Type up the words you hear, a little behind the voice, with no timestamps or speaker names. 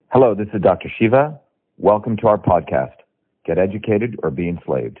Hello, this is Dr. Shiva. Welcome to our podcast, Get Educated or Be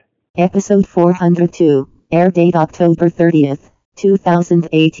Enslaved. Episode 402, air date October 30th,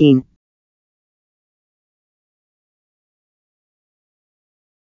 2018.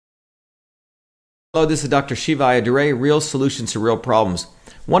 Hello, this is Dr. Shiva Ayyadurai, Real Solutions to Real Problems.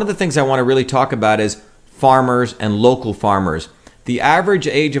 One of the things I want to really talk about is farmers and local farmers. The average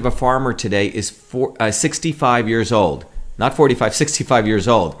age of a farmer today is 65 years old. Not 45, 65 years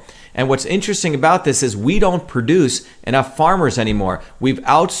old. And what's interesting about this is we don't produce enough farmers anymore. We've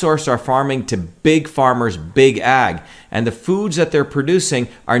outsourced our farming to big farmers, big ag. And the foods that they're producing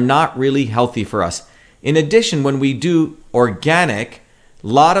are not really healthy for us. In addition, when we do organic, a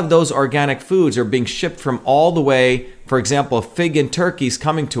lot of those organic foods are being shipped from all the way, for example, fig and turkeys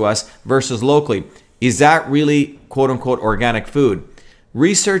coming to us versus locally. Is that really quote unquote organic food?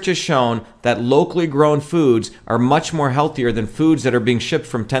 Research has shown that locally grown foods are much more healthier than foods that are being shipped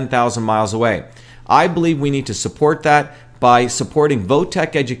from 10,000 miles away. I believe we need to support that by supporting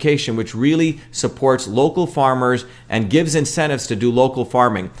Votech Education, which really supports local farmers and gives incentives to do local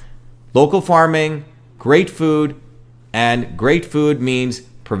farming. Local farming, great food, and great food means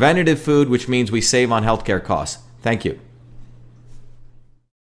preventative food, which means we save on healthcare costs. Thank you.